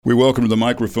We welcome to the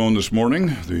microphone this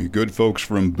morning the good folks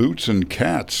from Boots and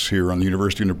Cats here on the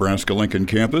University of Nebraska-Lincoln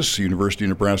campus, University of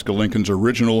Nebraska-Lincoln's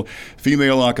original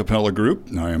female a cappella group.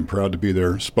 I am proud to be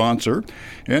their sponsor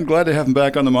and glad to have them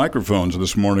back on the microphones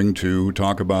this morning to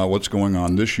talk about what's going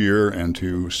on this year and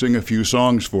to sing a few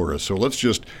songs for us. So let's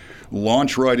just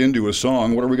launch right into a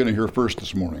song. What are we going to hear first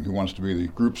this morning? Who wants to be the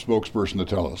group spokesperson to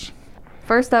tell us?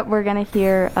 First up, we're going to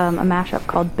hear a mashup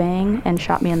called Bang and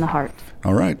Shot Me in the Heart.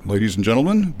 All right, ladies and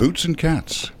gentlemen, Boots and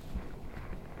Cats.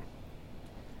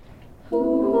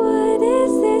 What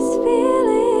is this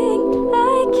feeling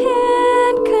I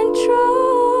can't control?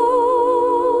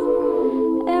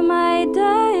 Am I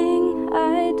dying?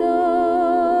 I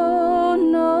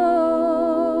don't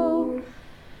know.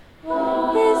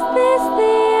 Is this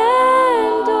the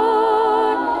end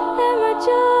or am I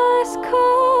just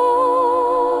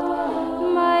cold?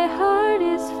 My heart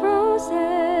is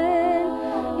frozen.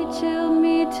 You chilled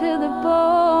me to the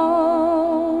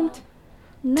bone.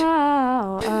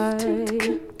 Now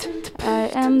I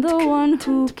am the one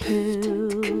who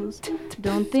kills.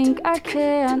 Don't think I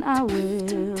can, I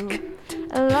will.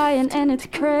 A lion and its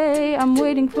prey. I'm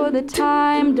waiting for the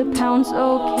time to pounce.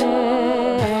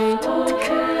 Okay.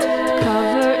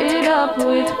 Cover it up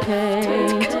with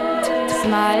paint.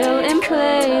 Smile and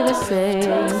play the saint.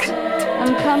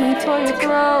 I'm coming for your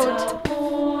throat.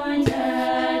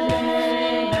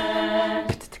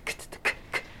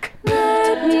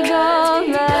 Let me go,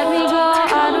 let me go.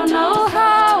 I don't know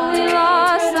how we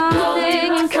lost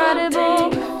something incredible.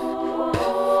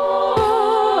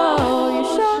 Oh, you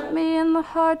shot me in the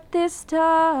heart this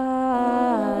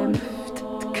time.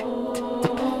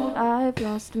 I've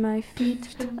lost my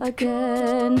feet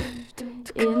again.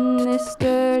 In this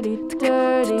dirty,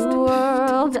 dirty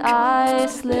world, I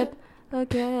slip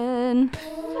again.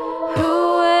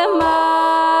 Who am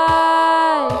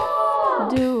I?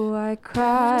 Do I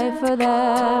cry for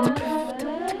them?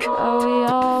 Are we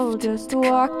all just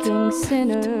walking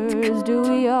sinners? Do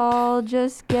we all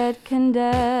just get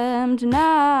condemned?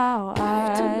 Now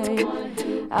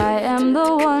I am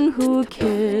the one who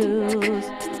kills.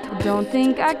 Don't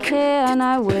think I can,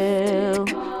 I will.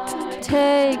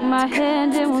 Take my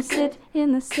hand and we'll sit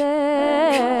in the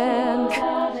sand.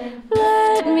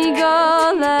 Let me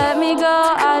go, let me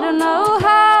go. I don't know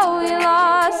how we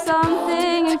lost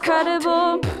something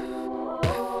incredible.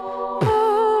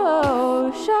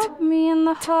 Oh, shot me in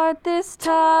the heart this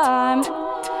time.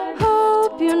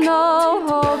 Hope you know,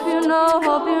 hope you know,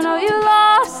 hope you know you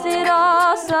lost it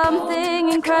all. Something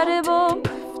incredible.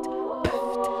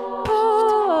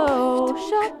 Oh,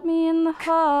 shot me in the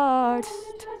heart.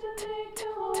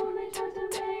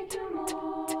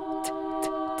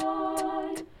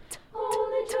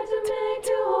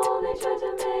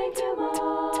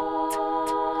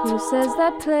 Who says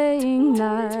that playing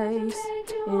nice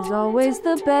is always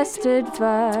the best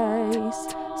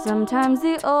advice? Sometimes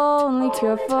the only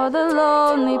cure for the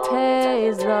lonely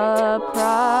pays the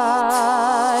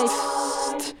price.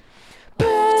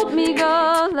 Let me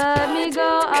go, let me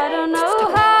go. I don't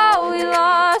know how we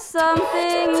lost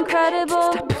something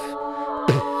incredible.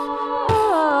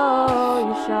 Oh,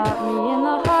 you shot me in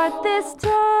the heart this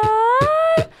time.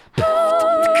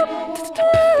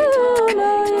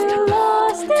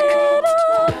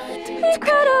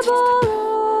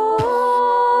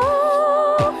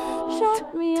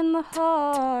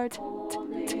 Heart.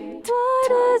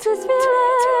 What is this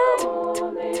feeling?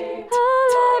 Oh,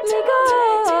 let me go.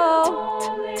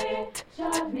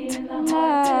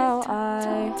 Now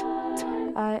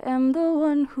I am the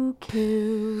one who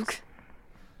kills.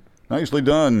 Nicely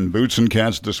done. Boots and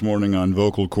Cats this morning on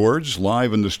vocal cords,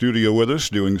 live in the studio with us,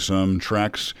 doing some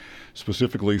tracks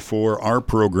specifically for our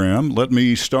program. Let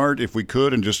me start, if we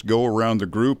could, and just go around the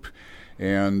group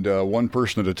and one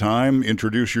person at a time.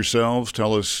 Introduce yourselves.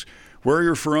 Tell us where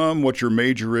you're from, what your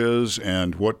major is,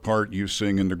 and what part you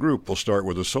sing in the group. We'll start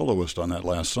with a soloist on that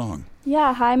last song.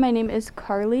 Yeah, hi, my name is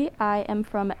Carly. I am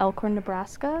from Elkhorn,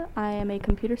 Nebraska. I am a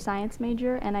computer science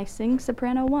major, and I sing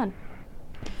soprano 1.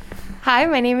 Hi,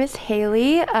 my name is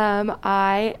Haley.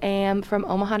 I am from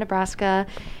Omaha, Nebraska,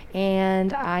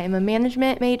 and I am a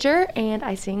management major, and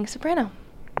I sing soprano.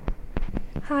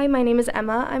 Hi, my name is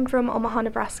Emma. I'm from Omaha,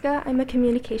 Nebraska. I'm a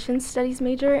communications studies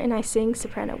major, and I sing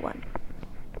soprano 1.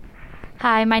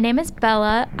 Hi, my name is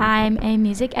Bella. I'm a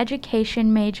music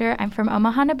education major. I'm from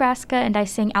Omaha, Nebraska, and I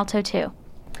sing alto 2.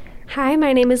 Hi,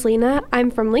 my name is Lena. I'm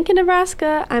from Lincoln,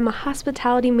 Nebraska. I'm a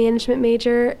hospitality management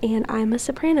major, and I'm a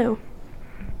soprano.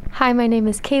 Hi, my name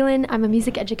is Kaylin. I'm a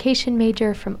music education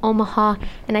major from Omaha,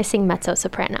 and I sing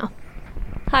mezzo-soprano.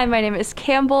 Hi, my name is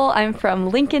Campbell. I'm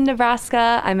from Lincoln,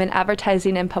 Nebraska. I'm an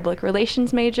advertising and public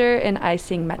relations major, and I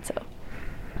sing mezzo.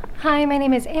 Hi, my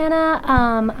name is Anna.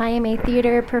 I am a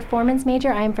theater performance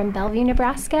major. I'm from Bellevue,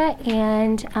 Nebraska,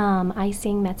 and I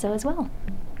sing mezzo as well.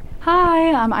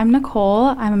 Hi, I'm Nicole.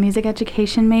 I'm a music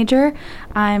education major.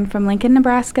 I'm from Lincoln,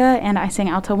 Nebraska, and I sing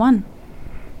alto 1.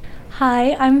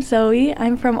 Hi, I'm Zoe.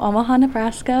 I'm from Omaha,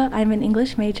 Nebraska. I'm an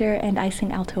English major, and I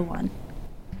sing alto 1.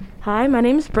 Hi, my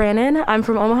name is Brandon. I'm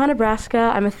from Omaha,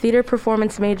 Nebraska. I'm a theater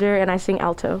performance major, and I sing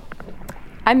alto.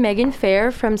 I'm Megan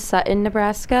Fair from Sutton,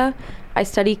 Nebraska. I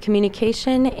study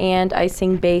communication, and I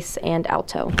sing bass and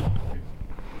alto.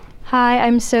 Hi,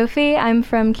 I'm Sophie. I'm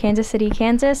from Kansas City,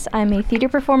 Kansas. I'm a theater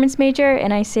performance major,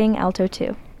 and I sing alto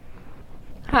 2.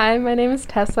 Hi, my name is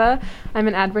Tessa. I'm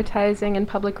an advertising and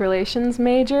public relations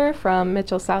major from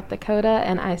Mitchell, South Dakota,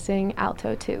 and I sing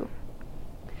alto 2.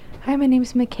 Hi, my name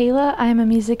is Michaela. I'm a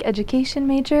music education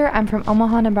major. I'm from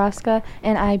Omaha, Nebraska,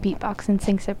 and I beatbox and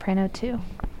sing soprano 2.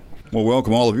 Well,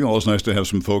 welcome all of you. Always nice to have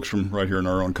some folks from right here in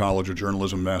our own College of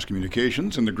Journalism Mass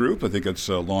Communications in the group. I think it's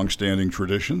a long-standing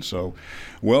tradition, so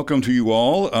welcome to you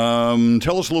all.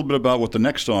 Tell us a little bit about what the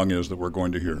next song is that we're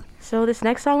going to hear. So this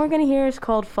next song we're going to hear is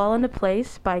called Fall Into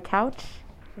Place by Couch.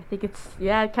 I think it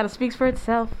kind of speaks for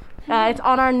itself. It's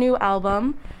on our new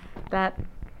album that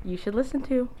you should listen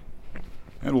to.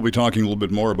 And we'll be talking a little bit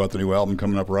more about the new album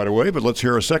coming up right away, but let's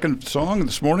hear a second song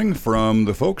this morning from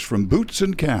the folks from Boots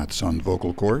and Cats on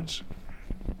vocal cords.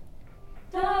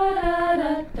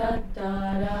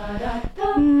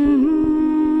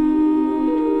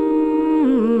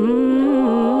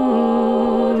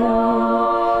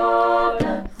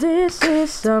 This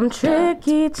is some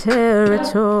tricky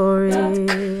territory.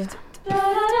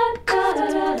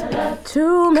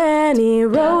 Too many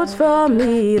roads for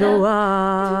me to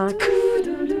walk.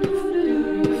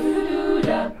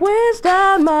 Weighs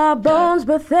down my bones,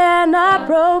 but they're not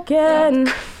broken.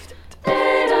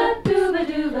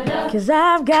 'Cause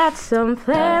I've got some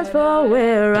plans for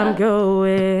where I'm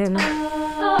going.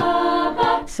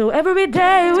 So every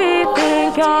day we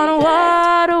think on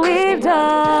what we've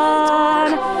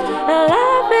done,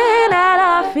 laughing at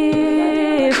our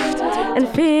fears and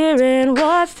fearing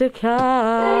what's to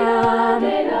come.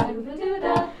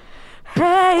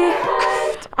 Hey,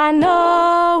 I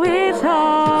know it's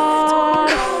hard.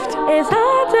 It's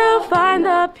hard to find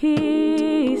the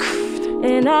peace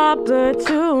in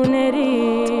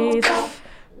opportunities.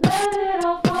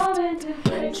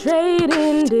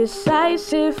 Trading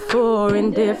decisive for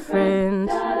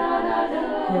indifference. Hey,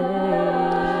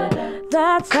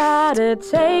 that's how to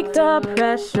take the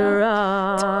pressure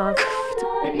off.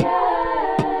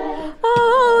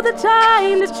 Oh, the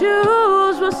time to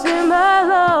choose will simmer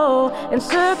low and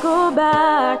circle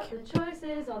back.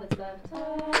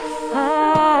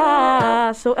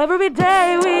 So every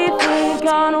day we think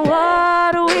on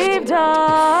what we've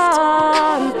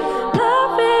done,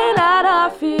 laughing at our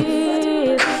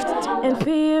fears and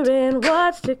fearing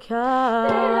what's to come.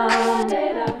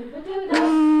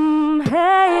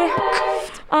 Hey,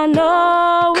 I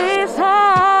know it's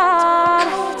hard.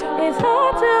 It's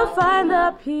hard to find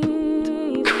the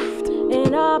peace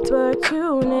in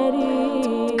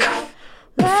opportunity.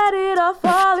 Let it all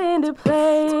fall into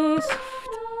place.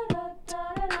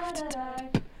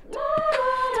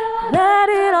 Let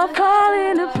it all fall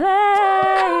into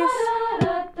place.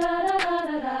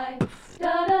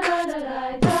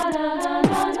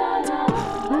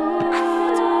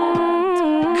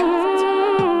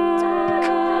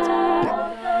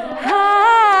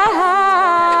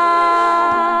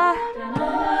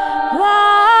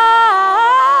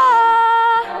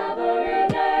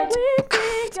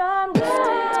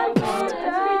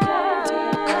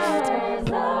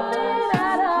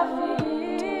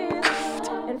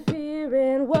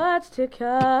 To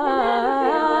come.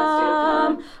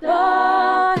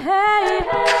 Oh, hey,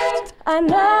 I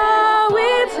know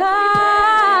it's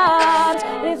hard.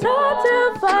 It's hard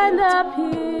to find the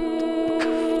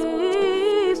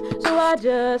peace. So I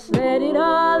just let it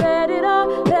all fall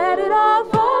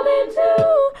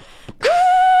into peace.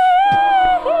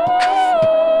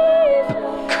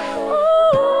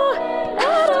 Ooh,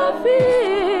 at our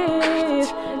feet,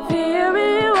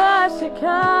 fearing what's to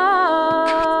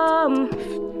come.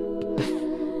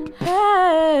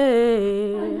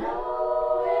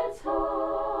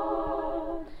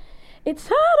 It's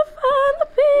hard to find the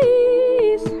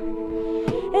peace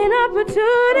in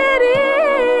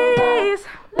opportunities.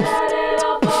 Let it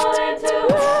all fall into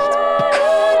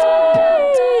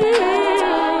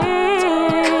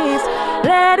peace.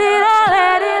 Let it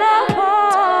all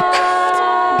fall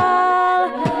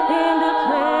into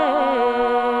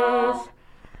place.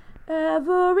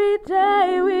 Every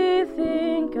day we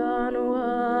think on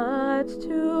what's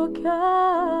to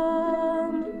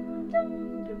come.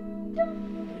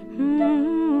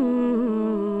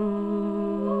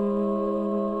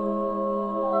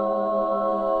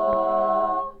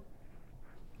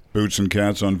 Boots and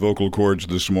Cats on vocal cords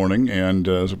this morning, and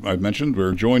as I mentioned,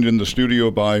 we're joined in the studio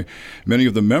by many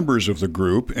of the members of the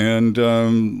group, and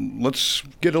let's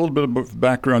get a little bit of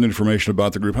background information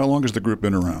about the group. How long has the group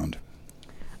been around?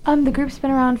 The group's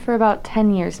been around for about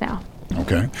 10 years now.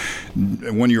 Okay.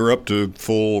 When you're up to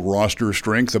full roster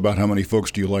strength, about how many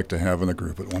folks do you like to have in the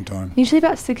group at one time? Usually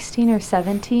about 16 or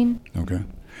 17. Okay.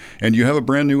 And you have a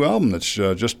brand new album that's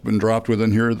just been dropped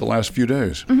within here the last few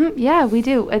days. Mm-hmm. Yeah, we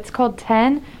do. It's called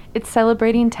 10. It's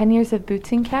celebrating 10 years of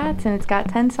Boots and Cats, and it's got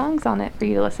 10 songs on it for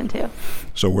you to listen to.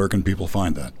 So where can people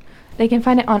find that? They can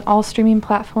find it on all streaming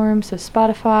platforms, so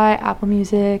Spotify, Apple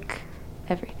Music,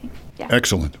 everything. Yeah.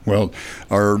 Excellent. Well,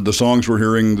 are the songs we're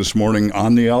hearing this morning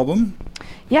on the album?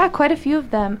 Yeah, quite a few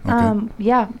of them.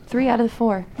 Okay. 3 out of the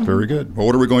 4. Mm-hmm. Very good. Well,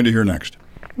 what are we going to hear next?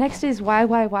 Next is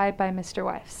Whywhywhy by Mr.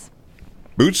 Wives.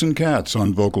 Boots and Cats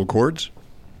on vocal cords.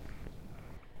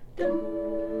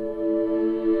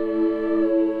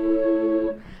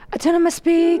 I turn on my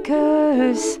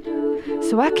speakers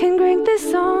so I can crank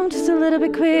this song just a little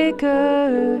bit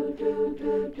quicker.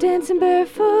 Dancing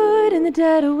barefoot in the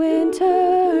dead of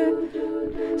winter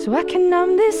so I can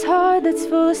numb this heart that's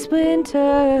full of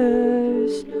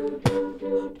splinters.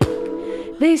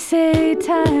 They say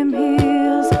time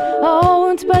heals all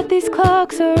wounds, but these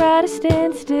clocks are at a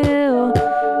standstill,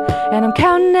 and I'm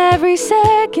counting every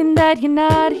second that you're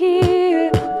not here.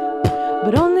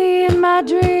 But only in my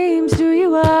dreams do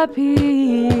you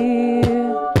appear.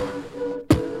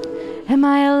 Am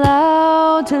I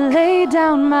allowed to lay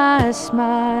down my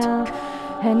smile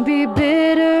and be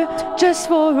bitter just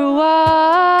for a while?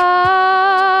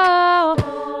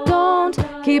 Don't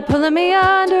keep pulling me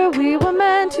under, we were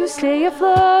meant to stay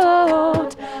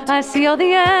afloat. I see all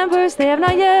the embers, they have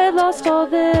not yet lost all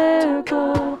their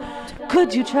glow.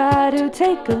 Could you try to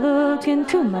take a look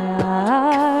into my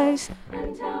eyes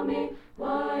and tell me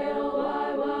why, oh,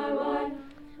 why, why,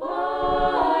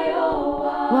 oh,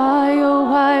 why? Why, oh,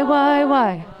 why,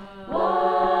 why?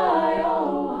 Why,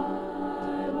 oh,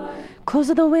 why? Close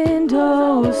the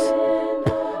windows,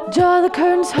 draw the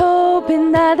curtains,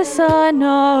 hoping that the sun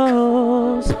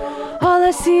knows. All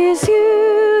I see is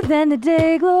you, then the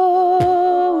day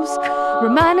glows,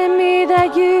 reminding me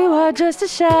that you are just a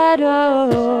shadow.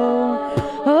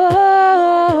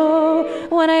 Oh,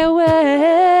 when I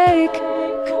awake,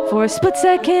 for a split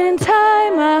second in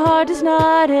time, my heart does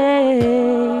not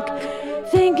ache.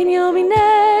 Thinking you'll be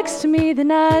next to me, then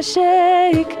I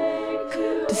shake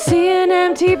to see an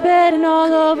empty bed and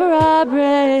all over I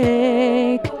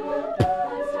break.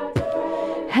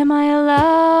 Am I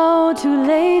allowed to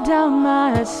lay down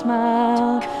my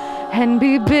smile and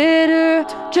be bitter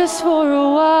just for a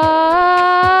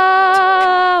while?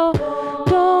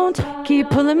 Don't keep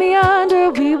pulling me under,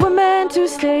 we were meant to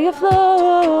stay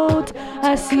afloat.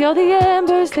 I see all the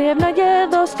embers, they have not yet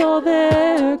lost all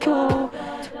their glow.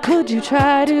 Could you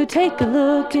try to take a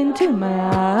look into my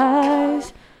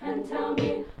eyes and tell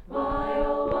me why,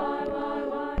 oh, why,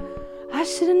 why? I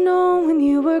should have known when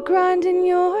you were grinding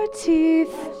your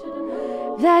teeth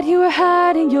that you were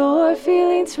hiding your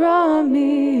feelings from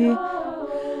me.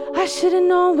 I should have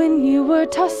known when you were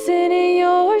tossing in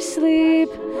your sleep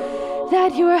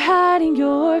that you were hiding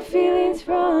your feelings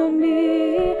from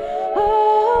me.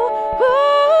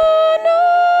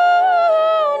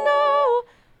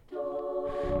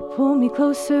 Pull me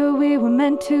closer, we were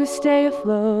meant to stay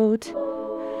afloat.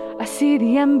 I see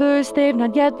the embers, they've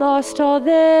not yet lost all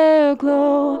their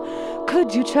glow.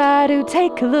 Could you try to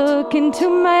take a look into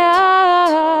my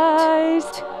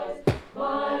eyes?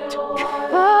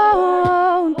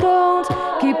 Oh, don't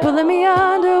keep pulling me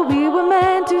under, we were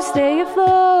meant to stay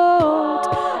afloat.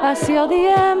 I see all the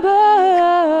embers,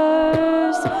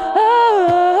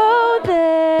 oh,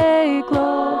 they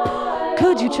glow.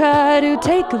 Could you try to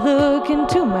take a look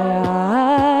into my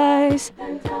eyes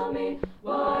and tell me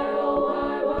why, oh,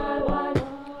 why?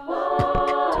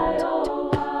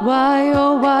 Why,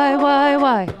 oh, why? Why,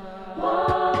 oh,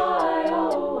 why?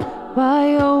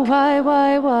 Why, oh, why?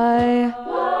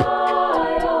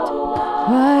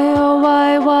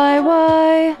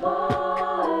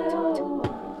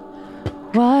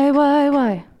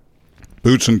 Why?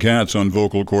 Boots and Cats on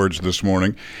vocal cords this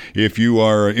morning. If you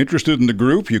are interested in the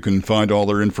group, you can find all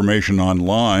their information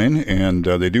online, and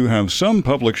they do have some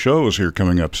public shows here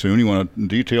coming up soon. You want to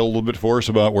detail a little bit for us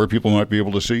about where people might be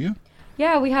able to see you?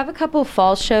 Yeah, we have a couple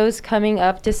fall shows coming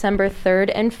up December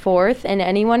 3rd and 4th, and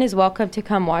anyone is welcome to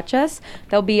come watch us.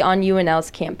 They'll be on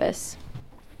UNL's campus.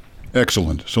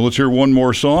 Excellent. So let's hear one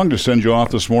more song to send you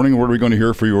off this morning. What are we going to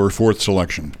hear for your fourth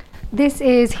selection? This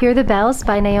is Hear the Bells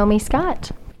by Naomi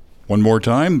Scott. One more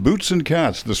time, Boots and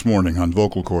Cats this morning on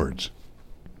Vocal Chords.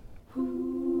 Time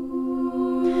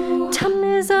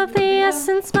is of the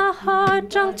essence, my heart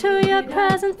drunk to your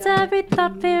presence. Every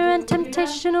thought, fear, and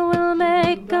temptation will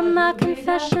make my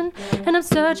confession. And I'm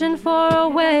searching for a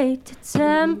way to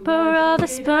temper all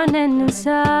this burning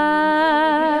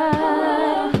inside.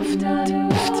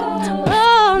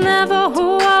 Oh, never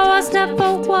who I was,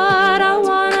 never what I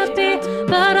wanna be.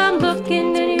 But I'm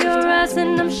looking in your eyes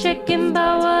and I'm shaken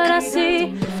by what I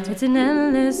see. It's an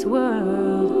endless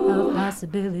world of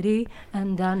possibility,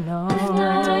 and I know